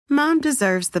Mom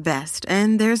deserves the best,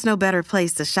 and there's no better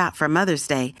place to shop for Mother's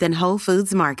Day than Whole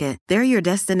Foods Market. They're your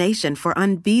destination for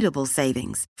unbeatable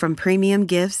savings, from premium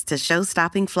gifts to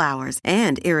show-stopping flowers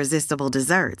and irresistible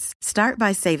desserts. Start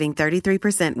by saving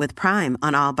 33% with Prime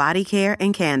on all body care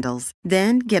and candles.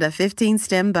 Then get a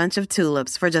 15-stem bunch of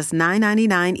tulips for just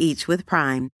 $9.99 each with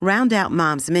Prime. Round out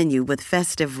Mom's menu with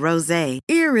festive rosé,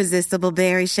 irresistible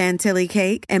berry chantilly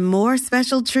cake, and more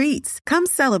special treats. Come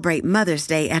celebrate Mother's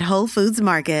Day at Whole Foods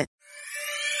Market.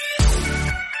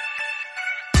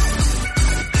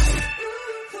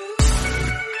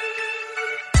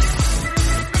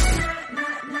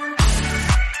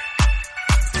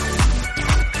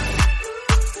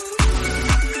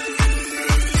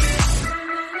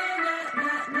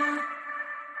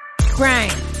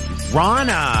 Brian.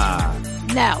 Rana.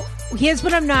 No, here's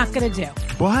what I'm not going to do.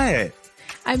 What?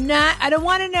 I don't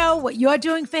want to know what you're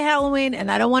doing for Halloween,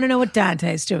 and I don't want to know what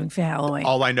Dante's doing for Halloween.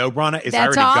 All I know, Rana, is I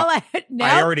don't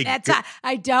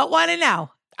want to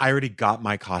know. I already got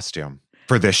my costume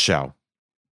for this show.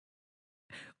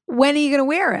 When are you going to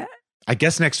wear it? I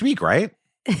guess next week, right?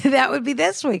 That would be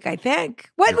this week, I think.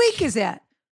 What week is that?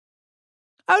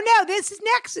 Oh, no, this is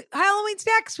Halloween's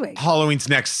next week. Halloween's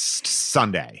next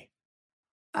Sunday.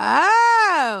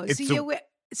 Oh,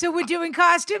 so we're doing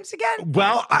costumes again?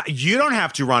 Well, you don't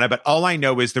have to, Rana, but all I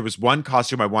know is there was one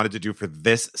costume I wanted to do for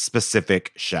this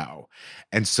specific show.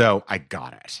 And so I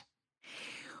got it.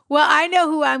 Well, I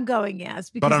know who I'm going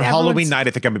as. But on Halloween night,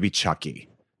 I think I'm going to be Chucky.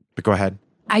 But go ahead.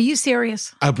 Are you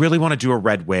serious? I really want to do a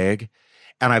red wig.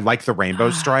 And I like the rainbow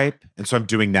stripe. And so I'm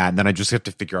doing that. And then I just have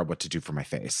to figure out what to do for my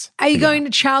face. Are you going to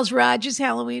Charles Rogers'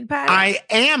 Halloween party? I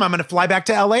am. I'm going to fly back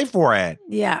to LA for it.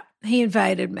 Yeah, he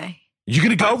invited me. You going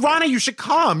to go, Rana? You should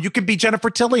come. You could be Jennifer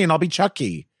Tilly and I'll be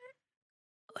Chucky.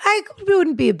 I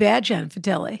wouldn't be a bad Jennifer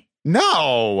Tilly.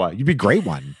 No, you'd be a great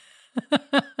one.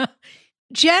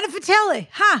 Jennifer Tilly,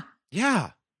 huh?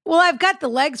 Yeah. Well, I've got the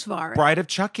legs for it. Bride of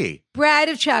Chucky. Bride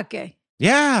of Chucky.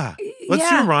 Yeah. Let's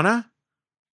do it, Rana.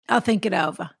 I'll think it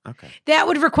over. Okay. That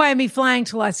would require me flying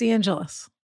to Los Angeles.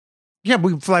 Yeah,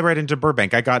 we fly right into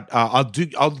Burbank.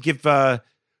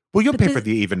 You'll pay for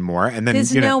the even more. And then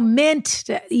there's no mint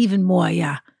to even more,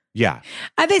 yeah. Yeah.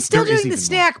 Are they still doing the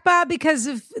snack bar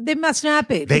they must not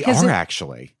be. They are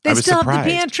actually. They still surprised. have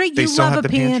the pantry? You love a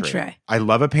pantry. I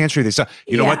love a pantry.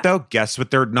 You know what though? Guess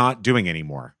what they're not doing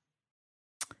anymore?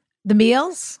 The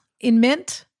meals in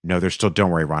mint? No, they're still,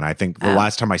 don't worry, Ron. I think the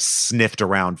last time I sniffed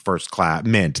around First Class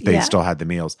Mint, they still had the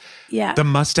meals. Yeah. The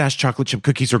mustache chocolate chip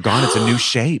cookies are gone. It's a new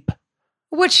shape.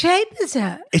 What shape is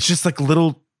that? It's just like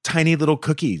tiny little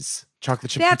cookies.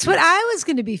 Chocolate chip That's cookies. what I was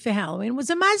going to be for Halloween,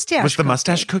 was a mustache Was the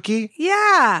mustache cookie?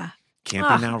 Yeah.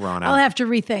 Can't be now, Rana. I'll have to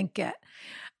rethink it.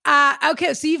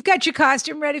 Okay, so you've got your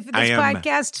costume ready for this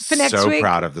podcast for next week? I'm so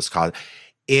proud of this costume.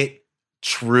 It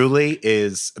truly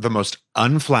is the most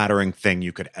unflattering thing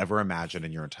you could ever imagine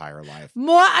in your entire life.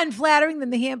 More unflattering than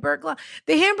the Hamburglar?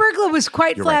 The Hamburglar was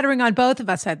quite flattering on both of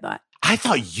us, I thought. I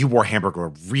thought you wore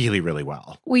Hamburglar really, really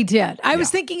well. We did. I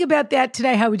was thinking about that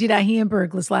today, how we did our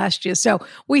Hamburglars last year. So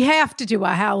we have to do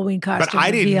our Halloween costume But I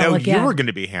didn't know again. you were going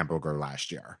to be Hamburglar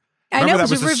last year. I know, it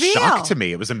was that was a reveal. Shock to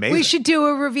me. It was amazing. We should do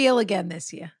a reveal again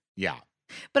this year. Yeah.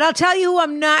 But I'll tell you who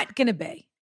I'm not going to be.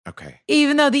 Okay.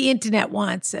 Even though the internet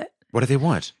wants it. What do they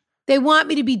want? They want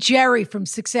me to be Jerry from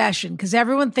Succession because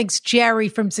everyone thinks Jerry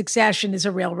from Succession is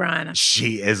a real Rana.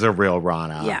 She is a real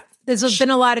Rana. Yeah. There's been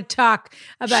a lot of talk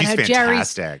about how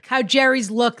fantastic.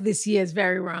 Jerry's look this year is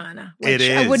very Rana. It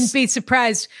is. I wouldn't be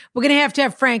surprised. We're going to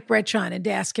have Frank Rich on and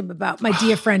ask him about my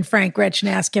dear friend Frank Rich and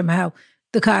ask him how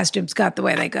the costumes got the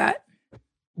way they got.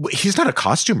 He's not a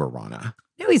costumer, Rana.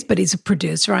 No, but he's a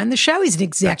producer on the show. He's an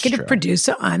executive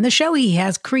producer on the show. He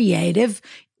has creative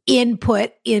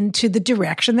input into the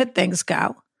direction that things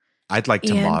go. I'd like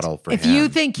to model for him. If you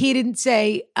think he didn't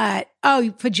say,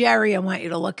 for Jerry, I want you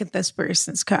to look at this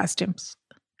person's costumes,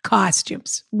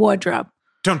 wardrobe.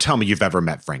 Don't tell me you've ever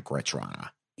met Frank Rich,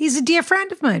 Rana. He's a dear friend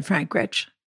of mine, Frank Rich.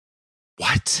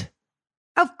 What?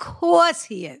 Of course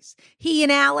he is. He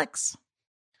and Alex.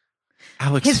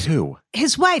 Alex who?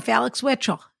 His wife, Alex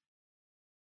Witchell.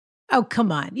 Oh,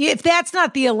 come on. If that's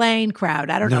not the Elaine crowd,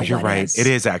 I don't know what you're right. is. It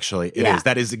is actually. It is.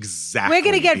 That is exactly. We're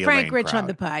going to get the Frank Elaine Rich crowd. on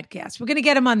the podcast. We're going to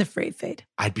get him on the free feed.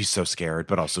 I'd be so scared,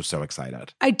 but also so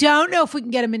excited. I don't know if we can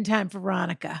get him in time for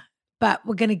Veronica, but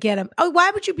we're going to get him. Oh,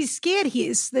 why would you be scared? He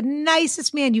is the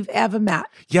nicest man you've ever met.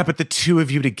 Yeah, but the two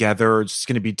of you together are just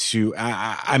going to be too.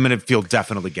 I'm going to feel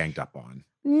definitely ganged up on.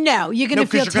 No, you're going to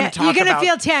feel you're going to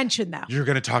feel tension though. You're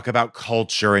going to talk about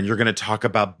culture and you're going to talk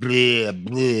about blah,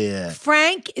 blah.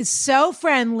 Frank is so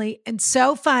friendly and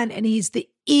so fun, and he's the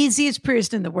easiest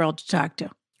person in the world to talk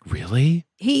to. Really?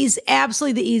 He's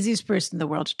absolutely the easiest person in the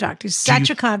world to talk to. He's such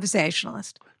a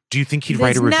conversationalist. Do you think he'd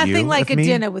write a review of me? There's nothing like a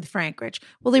dinner with Frank Rich.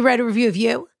 Will he write a review of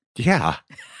you? Yeah.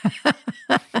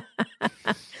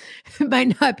 It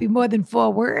might not be more than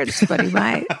 4 words, but he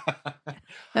might.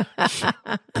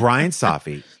 Brian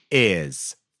Safi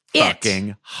is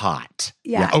fucking hot.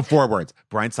 Yeah. Oh, 4 words.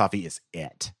 Brian Safi is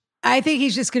it. I think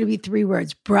he's just going to be 3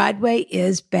 words. Broadway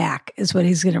is back is what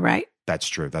he's going to write. That's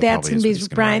true. That's going to be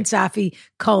Brian Safi,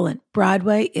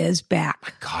 Broadway is back.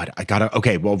 My God, I gotta,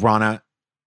 okay, well, Rana,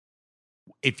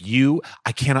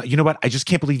 I cannot, you know what? I just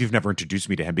can't believe you've never introduced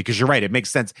me to him because you're right. It makes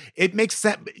sense. It makes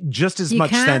sense, just as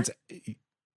much sense.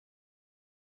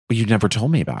 But you never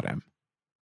told me about him.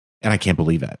 And I can't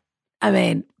believe it. I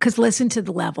mean, because listen to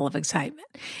the level of excitement.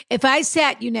 If I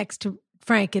sat you next to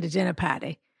Frank at a dinner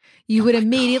party, you would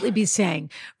immediately be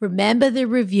saying, remember the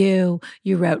review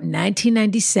you wrote in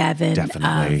 1997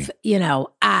 Definitely. of,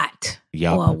 Art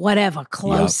or whatever,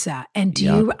 Closer. And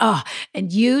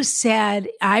and you said,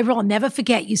 I will never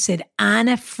forget, you said,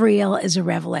 Anna Friel is a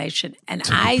revelation. And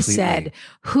I said,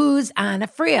 who's Anna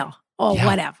Friel or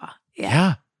whatever.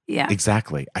 Yeah.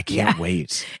 Exactly. I can't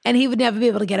wait. And he would never be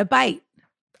able to get a bite.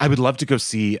 I would love to go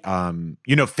see,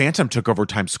 Phantom took over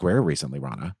Times Square recently,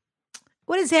 Rana.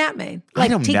 What does that mean? I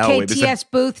don't know. TKTS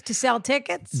booth to sell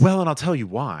tickets? Well, and I'll tell you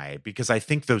why. Because I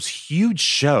think those huge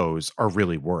shows are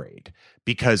really worried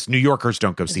because New Yorkers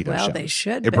don't go see those shows. Well, they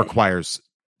should. It requires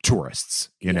tourists,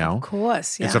 you know? Of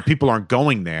course, yeah. And so if people aren't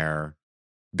going there,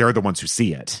 they're the ones who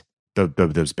see it,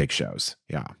 those big shows.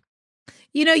 Yeah.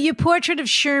 Your portrait of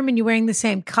Sherman, you're wearing the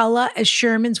same color as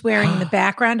Sherman's wearing in the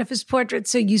background of his portrait.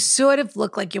 So you sort of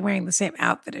look like you're wearing the same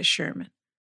outfit as Sherman.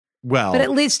 Well. But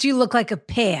at least you look like a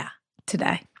pair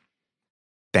today.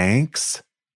 Thanks.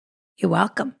 You're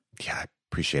welcome. Yeah, I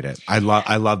appreciate it. I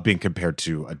love being compared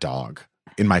to a dog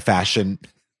in my fashion.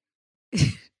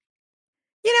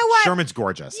 You know what? Sherman's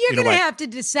gorgeous. You're going to have to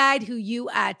decide who you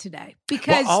are today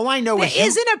because all I know is there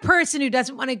isn't a person who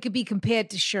doesn't want to be compared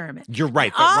to Sherman. You're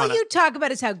right. All you talk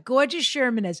about is how gorgeous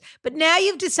Sherman is, but now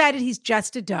you've decided he's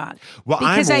just a dog. Well,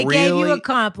 because I gave you a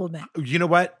compliment. You know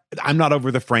what? I'm not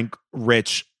over the Frank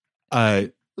Rich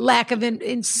lack of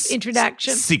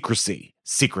introduction. Secrecy.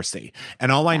 And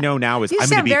all I know now is you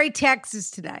sound very Texas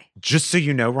today. Just so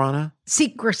you know, Rana.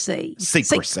 Secrecy. Just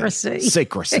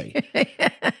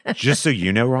so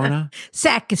you know, Rana.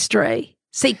 Secrecy.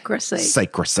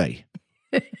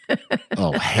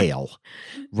 Oh, hail.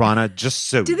 Rana, just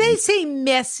so. Do they say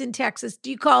Miss in Texas? Do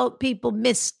you call people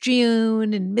Miss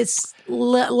June and Miss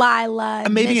Lila?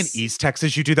 Maybe in East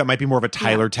Texas you do. That might be more of a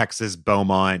Tyler, Texas,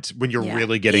 Beaumont when you're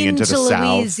really getting into the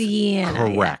Louisiana.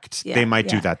 South. Correct. They might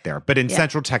do that there. But in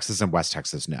Central Texas and West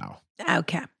Texas, no.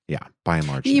 Okay. Yeah, by and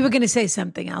large. You were going to say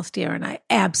something else, dear, and I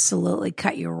absolutely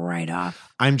cut you right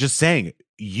off. I'm just saying,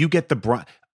 you get the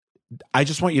I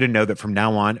just want you to know that from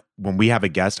now on, when we have a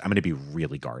guest, I'm going to be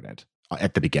really guarded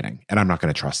at the beginning, and I'm not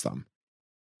going to trust them,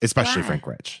 especially Frank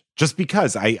Rich. Just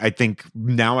because I think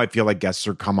now I feel like guests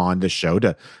are come on the show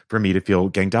for me to feel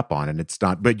ganged up on, and it's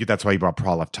not. But that's why you brought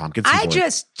Paul F. Tompkins. I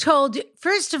just told you,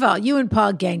 first of all, you and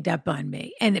Paul ganged up on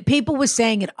me, and people were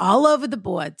saying it all over the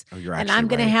boards. Oh, you're and I'm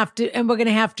going to have to, and we're going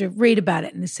to have to read about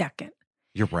it in a second.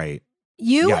 You're right.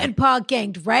 You and Paul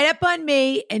ganged right up on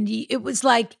me, and it was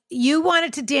like you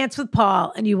wanted to dance with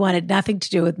Paul, and you wanted nothing to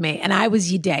do with me, and I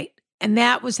was your date, and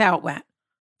that was how it went.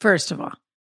 First of all,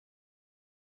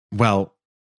 well,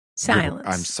 silence.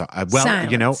 I'm sorry. Well,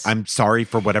 silence. I'm sorry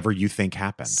for whatever you think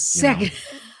happened. Second,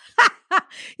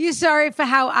 you're sorry for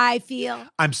how I feel.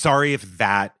 I'm sorry if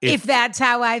that's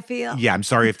how I feel. Yeah, I'm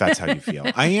sorry if that's how you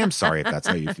feel. I am sorry if that's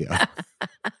how you feel.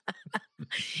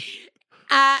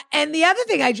 And the other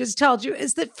thing I just told you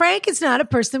is that Frank is not a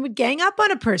person that would gang up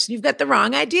on a person. You've got the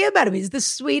wrong idea about him. He's the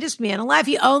sweetest man alive.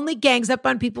 He only gangs up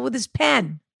on people with his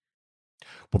pen.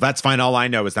 Well, that's fine. All I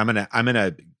know is I'm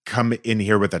gonna come in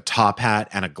here with a top hat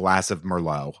and a glass of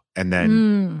Merlot, and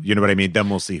then you know what I mean. Then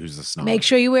we'll see who's the snob. Make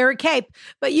sure you wear a cape.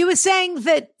 But you were saying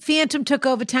that Phantom took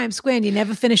over Times Square, and you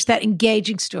never finished that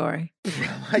engaging story.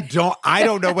 I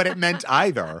don't know what it meant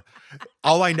either.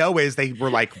 All I know is they were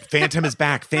like, Phantom is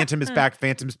back, Phantom is back,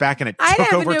 Phantom's back, and it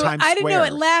took over Times Square. I didn't know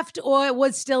it left or it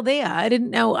was still there. I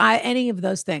didn't know any of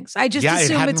those things. I just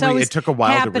assume it's always it took a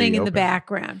while happening to in the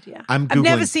background. Yeah, I've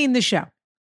never seen the show.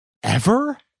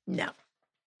 Ever? No.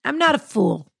 I'm not a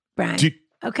fool, Brian.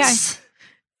 Okay?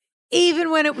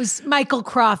 Even when it was Michael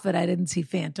Crawford, I didn't see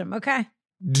Phantom, okay?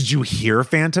 Did you hear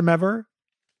Phantom ever?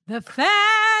 The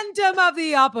Phantom of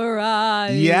the Opera.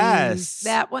 Yes.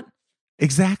 That one.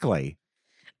 Exactly.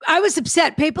 I was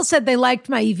upset. People said they liked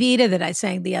my Evita that I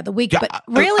sang the other week, but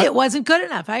really it wasn't good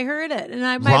enough. I heard it. And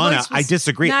Rana, I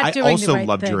disagree. I also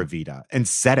loved thing. your Evita and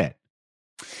said it.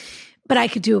 But I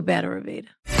could do a better Evita.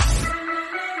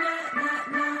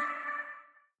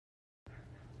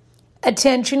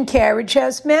 Attention Carriage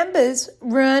House members,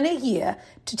 Rana here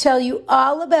to tell you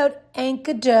all about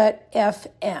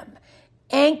Anchor.fm.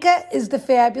 Anchor is the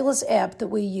fabulous app that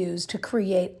we use to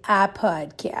create our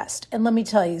podcast. And let me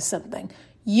tell you something.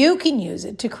 You can use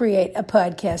it to create a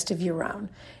podcast of your own.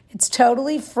 It's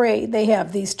totally free. They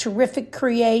have these terrific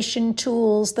creation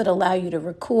tools that allow you to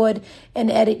record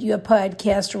and edit your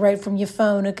podcast right from your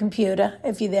phone or computer,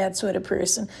 if you're that sort of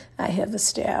person. I have a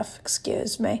staff,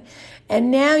 excuse me.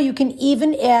 And now you can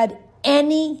even add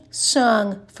any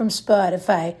song from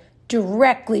Spotify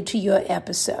directly to your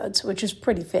episodes, which is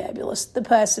pretty fabulous. The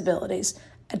possibilities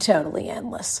are totally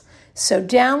endless. So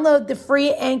download the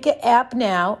free Anchor app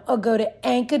now or go to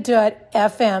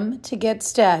anchor.fm to get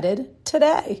started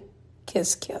today.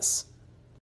 Kiss, kiss.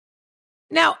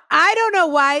 Now, I don't know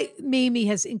why Mimi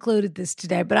has included this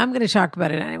today, but I'm going to talk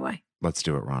about it anyway. Let's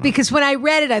do it, Rana. Because when I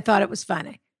read it, I thought it was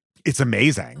funny. It's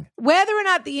amazing. Whether or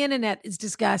not the internet is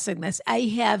discussing this, I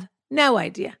have no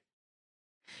idea.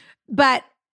 But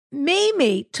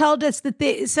Mimi told us that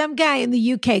there is some guy in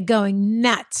the UK going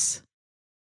nuts.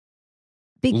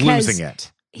 Because losing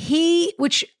it.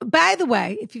 Which, by the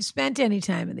way, if you've spent any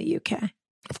time in the UK.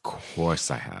 Of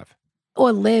course I have.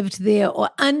 Or lived there or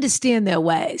understand their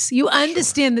ways. You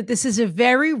understand that this is a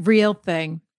very real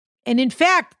thing. And in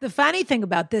fact, the funny thing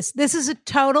about this is a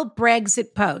total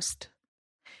Brexit post.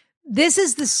 This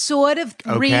is the sort of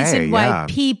reason why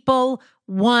people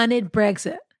wanted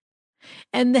Brexit.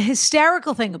 And the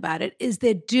hysterical thing about it is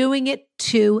they're doing it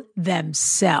to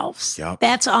themselves. Yep.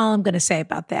 That's all I'm going to say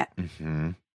about that.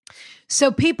 Mm-hmm.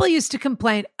 So people used to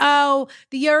complain, oh,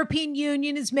 the European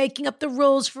Union is making up the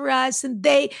rules for us. And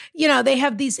they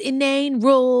have these inane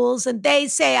rules and they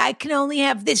say, I can only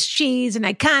have this cheese and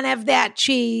I can't have that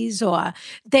cheese, or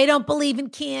they don't believe in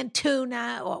canned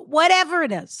tuna or whatever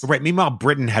it is. Right. Meanwhile,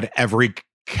 Britain had every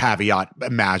caveat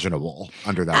imaginable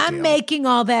under that I'm deal. making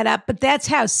all that up, but that's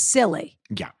how silly.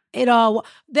 Yeah. It all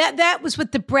that was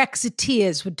what the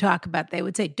Brexiteers would talk about. They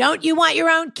would say, "Don't you want your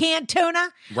own canned tuna?"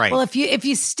 Right. Well, if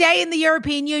you stay in the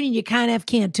European Union, you can't have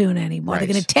canned tuna anymore. Right.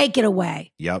 They're going to take it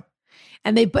away. Yep.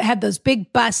 And they had those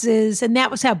big buses, and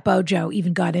that was how Bojo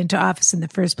even got into office in the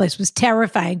first place. Was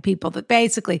terrifying people that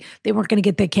basically they weren't going to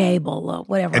get their cable or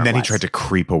whatever. And then he tried to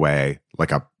creep away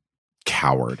like a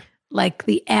coward, like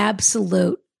the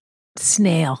absolute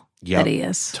snail. Yep. That he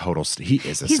is. He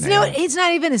is a snail. He's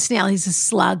not even a snail. He's a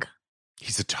slug.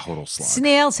 He's a total slug.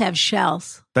 Snails have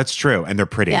shells. That's true. And they're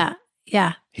pretty. Yeah.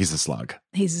 Yeah. He's a slug.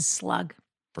 He's a slug.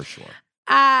 For sure.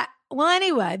 Well,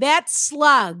 anyway, that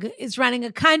slug is running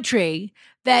a country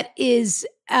that is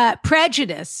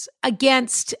prejudice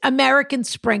against American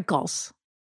sprinkles.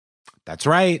 That's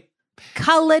right.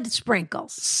 Colored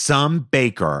sprinkles. Some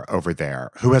baker over there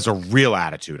who has a real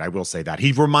attitude. I will say that.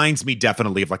 He reminds me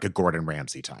definitely of like a Gordon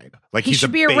Ramsay type. Like he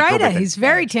should be a writer. He's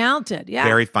very talented. Yeah.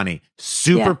 Very funny.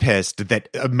 Super pissed that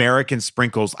American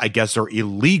sprinkles, I guess, are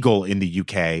illegal in the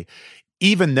UK,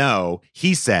 even though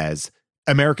he says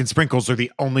American sprinkles are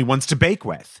the only ones to bake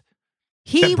with.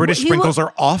 That British sprinkles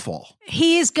are awful.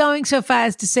 He is going so far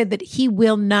as to say that he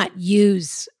will not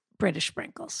use British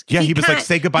sprinkles. Yeah, he was like,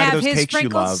 say goodbye to those cakes you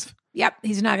love. Yep,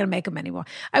 he's not going to make them anymore.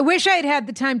 I wish I had had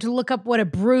the time to look up what a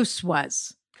Bruce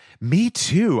was. Me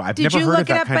too. I've never heard of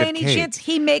that kind of cake. Did you look it up by any chance?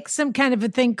 He makes some kind of a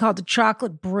thing called a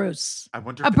chocolate Bruce. I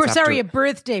wonder if a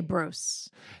birthday Bruce.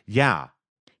 Yeah.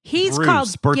 He's Bruce,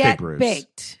 called birthday Get Bruce.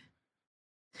 Baked.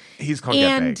 He's called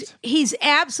Get Baked. And he's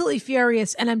absolutely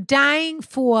furious, and I'm dying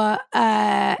for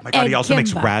my God, he also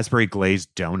makes Kimba. raspberry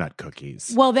glazed donut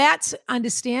cookies. Well, that's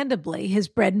understandably his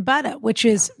bread and butter, which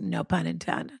is, no pun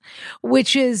intended,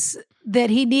 which is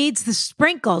that he needs the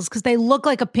sprinkles because they look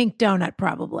like a pink donut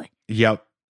probably. Yep.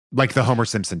 Like the Homer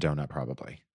Simpson donut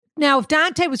probably. Now, if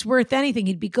Dante was worth anything,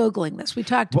 he'd be Googling this. We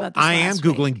talked about this I am last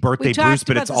Googling week. birthday Bruce,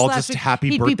 but it's all just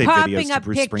happy birthday videos to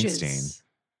Bruce pictures. Springsteen.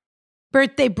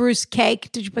 Birthday Bruce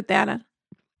cake. Did you put that on?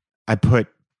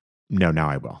 Now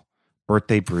I will.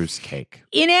 Birthday Bruce cake.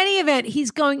 In any event,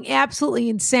 he's going absolutely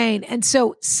insane. And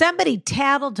so somebody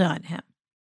tattled on him.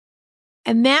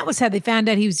 And that was how they found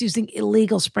out he was using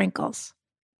illegal sprinkles.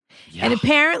 Yeah. And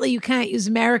apparently you can't use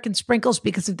American sprinkles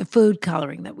because of the food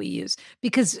coloring that we use.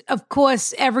 Because, of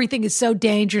course, everything is so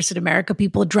dangerous in America.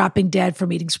 People are dropping dead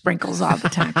from eating sprinkles all the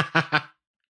time.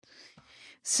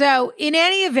 So in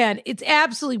any event, it's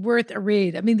absolutely worth a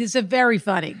read. I mean, this is a very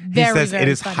funny, He says very it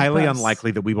is funny highly post.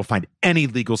 unlikely that we will find any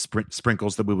legal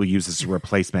sprinkles that we will use as a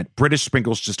replacement. British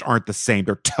sprinkles just aren't the same.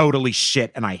 They're totally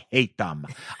shit and I hate them.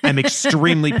 I'm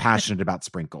extremely passionate about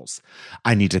sprinkles.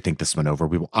 I need to think this one over.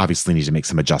 We will obviously need to make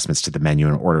some adjustments to the menu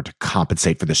in order to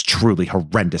compensate for this truly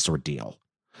horrendous ordeal.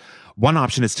 One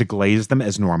option is to glaze them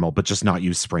as normal, but just not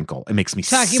use sprinkle. It makes me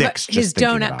Talking sick about just his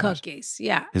thinking donut about cookies.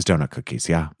 Yeah. His donut cookies,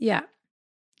 yeah. Yeah.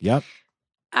 Yep.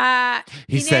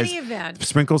 He in says, any event,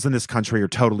 sprinkles in this country are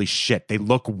totally shit. They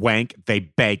look wank. They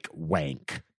bake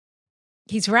wank.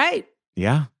 he's right.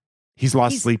 Yeah. He's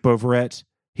lost sleep over it.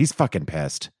 He's fucking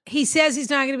pissed. He says he's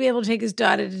not going to be able to take his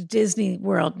daughter to Disney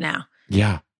World now.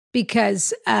 Yeah.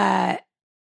 Because, oh,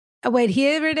 wait,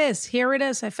 here it is. Here it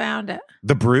is. I found it.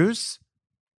 The bruise?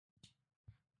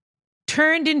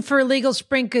 Turned in for illegal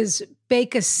sprinkles,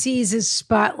 Baker seizes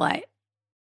spotlight.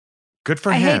 Good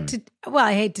for him.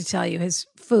 I hate to tell you, his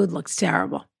food looks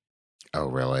terrible. Oh,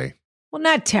 really? Well,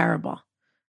 not terrible,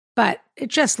 but it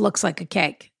just looks like a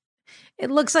cake.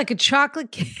 It looks like a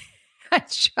chocolate cake.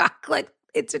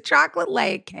 It's a chocolate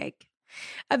layer cake.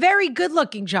 A very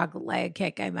good-looking chocolate layer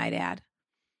cake, I might add.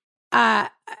 A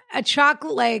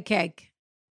chocolate layer cake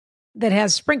that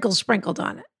has sprinkles sprinkled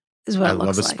on it is what it looks like. I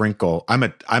love a sprinkle. I'm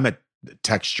a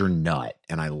texture nut,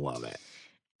 and I love it.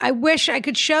 I wish I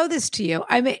could show this to you.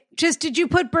 I mean, did you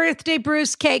put birthday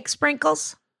Bruce cake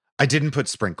sprinkles? I didn't put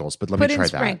sprinkles, but let me try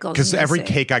that. Because every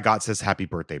cake I got says Happy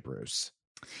Birthday, Bruce.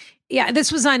 Yeah,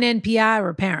 this was on NPR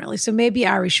apparently, so maybe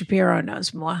Ari Shapiro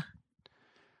knows more.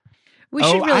 We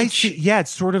should really. Yeah,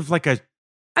 it's sort of like a.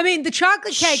 I mean, the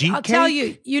chocolate cake. I'll tell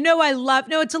you. You know, I love.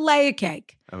 No, it's a layer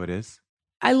cake. Oh, it is.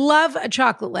 I love a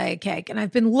chocolate layer cake, and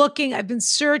I've been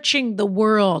searching the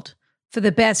world for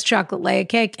the best chocolate layer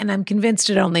cake, and I'm convinced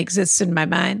it only exists in my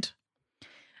mind.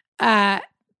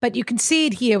 But you can see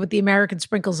it here with the American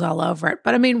sprinkles all over it.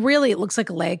 But I mean, really, it looks like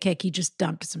a layer cake. He just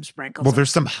dumped some sprinkles. Well,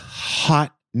 there's some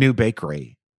hot new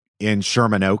bakery in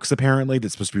Sherman Oaks, apparently,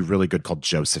 that's supposed to be really good called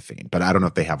Josephine. But I don't know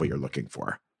if they have what you're looking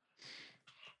for.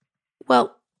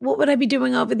 Well, what would I be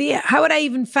doing over there? How would I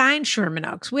even find Sherman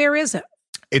Oaks? Where is it?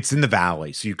 It's in the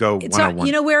valley. So you go 101.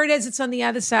 You know where it is? It's on the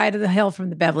other side of the hill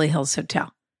from the Beverly Hills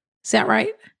Hotel. Is that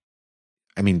right?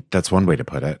 I mean, that's one way to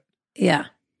put it. Yeah.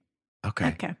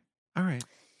 Okay. All right.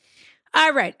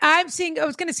 I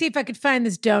was going to see if I could find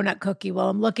this donut cookie while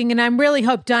I'm looking, and I really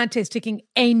hope Dante's taking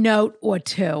a note or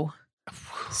two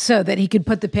so that he could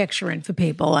put the picture in for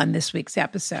people on this week's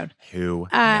episode. Who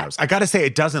knows? I got to say,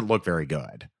 it doesn't look very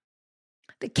good.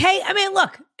 The cake, I mean,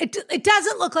 look, it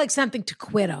doesn't look like something to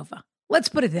quit over. Let's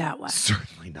put it that way.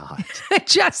 Certainly not. It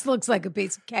just looks like a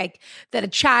piece of cake that a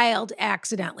child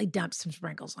accidentally dumps some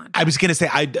sprinkles on. I was going to say,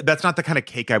 that's not the kind of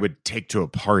cake I would take to a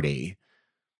party.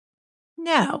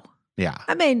 No. Yeah.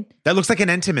 I mean. That looks like an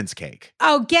Entenmann's cake.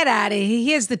 Oh, get out of here.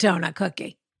 Here's the donut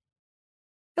cookie.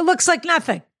 It looks like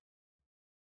nothing.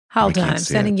 Hold on. I'm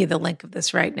sending you the link of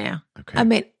this right now. Okay. I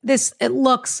mean, it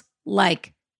looks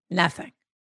like nothing.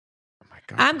 Oh my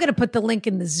God. I'm going to put the link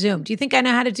in the Zoom. Do you think I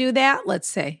know how to do that? Let's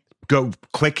see. Go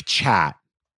click chat.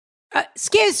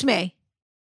 Excuse me.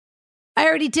 I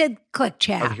already did click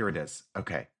chat. Oh, here it is.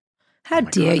 Okay. How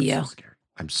dare you?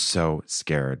 I'm so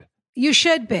scared. You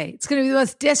should be. It's going to be the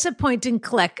most disappointing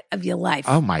click of your life.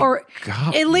 Oh my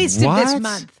God. At least of this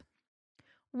month.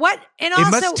 What? And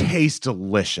also, it must taste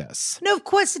delicious. No, of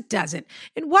course it doesn't.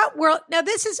 In what world? Now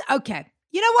this is okay.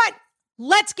 You know what?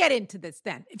 Let's get into this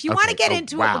then. If you want to get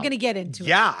into it, we're going to get into it.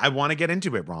 Yeah, I want to get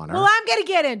into it, Ronna. Well, I'm going to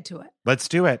get into it. Let's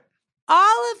do it.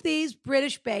 All of these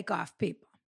British Bake Off people.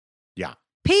 Yeah.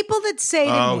 People that say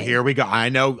to me, oh, here we go. I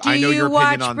know your opinion on this. Do you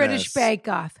watch British Bake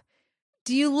Off?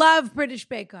 Do you love British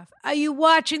Bake Off? Are you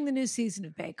watching the new season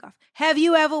of Bake Off? Have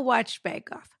you ever watched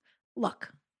Bake Off?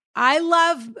 Look, I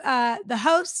love the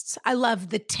hosts. I love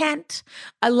the tent.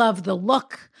 I love the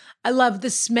look. I love the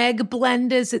Smeg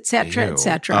blenders, et cetera, et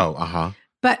cetera. Oh, uh-huh.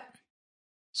 But.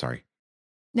 Sorry.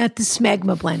 Not the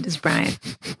Smegma blenders, Brian.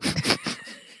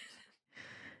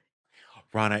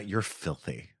 Ronna, you're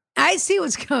filthy. I see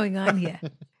what's going on here.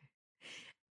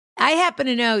 I happen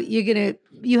to know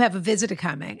you have a visitor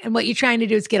coming, and what you're trying to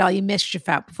do is get all your mischief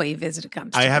out before your visitor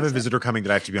comes. I have a visitor coming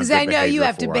that I have to be on. Because I know you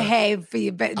have to behave for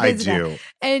your visitor. I do,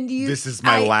 and this is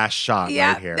my last shot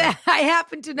right here. I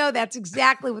happen to know that's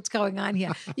exactly what's going on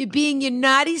here. You're being your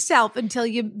naughty self until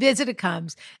your visitor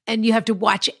comes, and you have to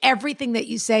watch everything that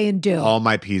you say and do. All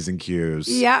my P's and Q's.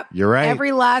 Yep, you're right.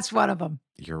 Every last one of them.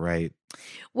 You're right.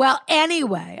 Well,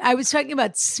 anyway, I was talking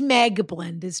about Smeg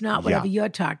blenders, not whatever you're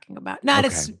talking about. Not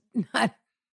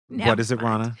what is it,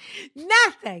 Ronna?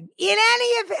 Nothing. In any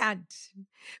event,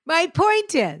 my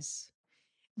point is,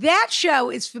 That show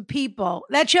is for people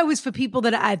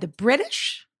that are either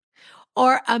British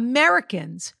or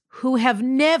Americans who have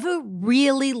never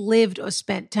really lived or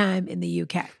spent time in the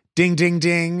UK. Ding, ding,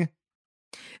 ding.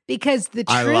 Because the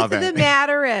truth of the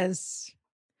matter is,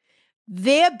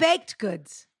 their baked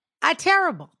goods are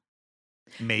terrible.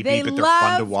 Maybe, but they're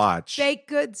fun to watch. Baked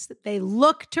goods, they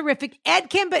look terrific. Ed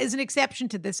Kimber is an exception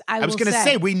to this. I was going to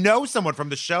say, we know someone from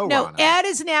the show. No, Rana. Ed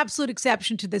is an absolute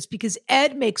exception to this because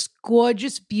Ed makes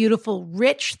gorgeous, beautiful,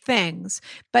 rich things.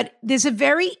 But there's a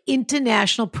very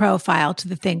international profile to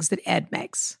the things that Ed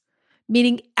makes.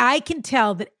 Meaning, I can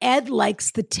tell that Ed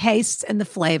likes the tastes and the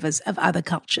flavors of other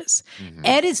cultures. Mm-hmm.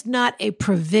 Ed is not a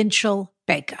provincial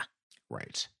baker.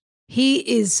 Right. He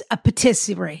is a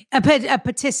patisserie.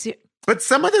 But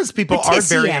some of those people are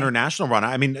very international, Rana.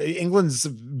 I mean, England's a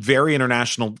very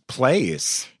international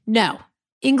place. No,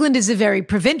 England is a very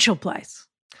provincial place.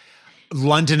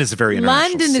 London is a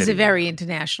very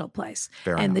international place.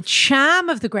 Fair and enough. The charm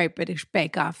of the Great British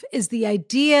Bake Off is the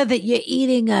idea that you're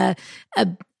eating a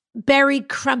berry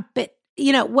crumpet,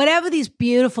 whatever these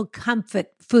beautiful comfort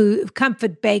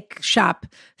bake shop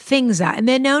things are. And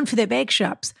they're known for their bake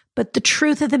shops. But the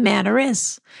truth of the matter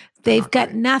is they've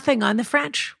got nothing on the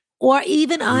French or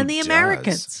even on the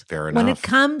Americans when it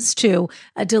comes to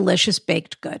a delicious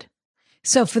baked good.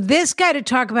 So for this guy to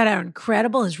talk about how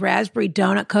incredible his raspberry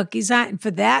donut cookies are, and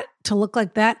for that to look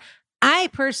like that, I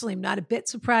personally am not a bit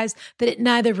surprised that it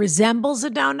neither resembles a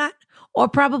donut or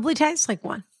probably tastes like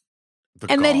one.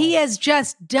 That he has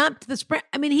just dumped the sprinkle.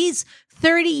 I mean, he's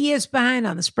 30 years behind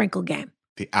on the sprinkle game.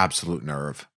 The absolute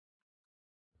nerve.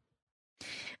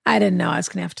 I didn't know I was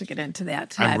going to have to get into that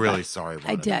today. I'm really sorry.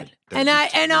 I did.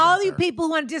 And all you people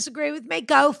who want to disagree with me,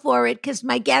 go for it, because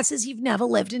my guess is you've never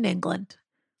lived in England.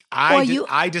 I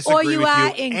disagree with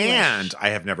you, English. And I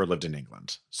have never lived in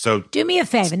England. So do me a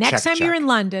favor. Next time you're in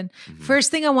London, first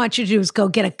thing I want you to do is go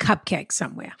get a cupcake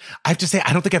somewhere. I have to say,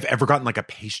 I don't think I've ever gotten like a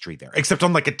pastry there, except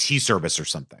on like a tea service or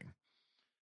something.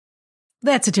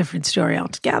 That's a different story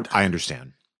altogether. I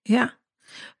understand. Yeah.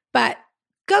 But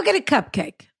go get a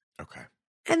cupcake. Okay.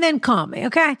 And then call me,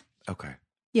 okay? Okay.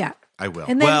 Yeah. I will.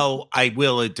 And then, I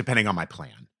will, depending on my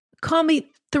plan. Call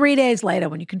me 3 days later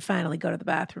when you can finally go to the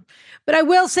bathroom. But I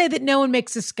will say that no one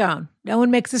makes a scone. No one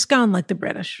makes a scone like the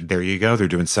British. There you go. They're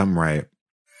doing something right.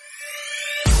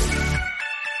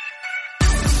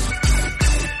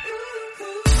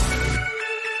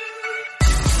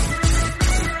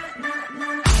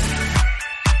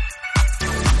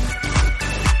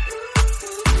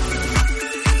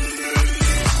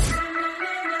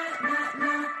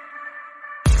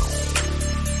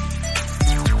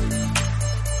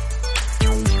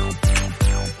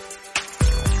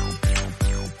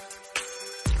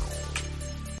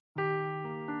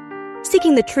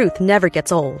 Seeking the truth never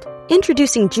gets old.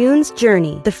 Introducing June's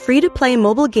Journey, the free-to-play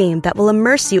mobile game that will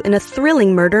immerse you in a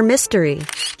thrilling murder mystery.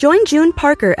 Join June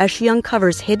Parker as she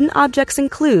uncovers hidden objects and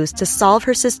clues to solve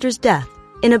her sister's death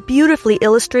in a beautifully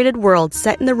illustrated world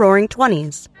set in the Roaring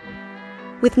 '20s.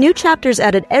 With new chapters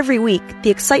added every week, the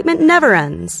excitement never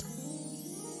ends.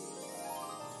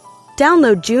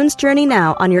 Download June's Journey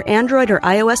now on your Android or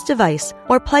iOS device,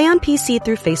 or play on PC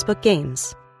through Facebook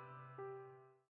Games.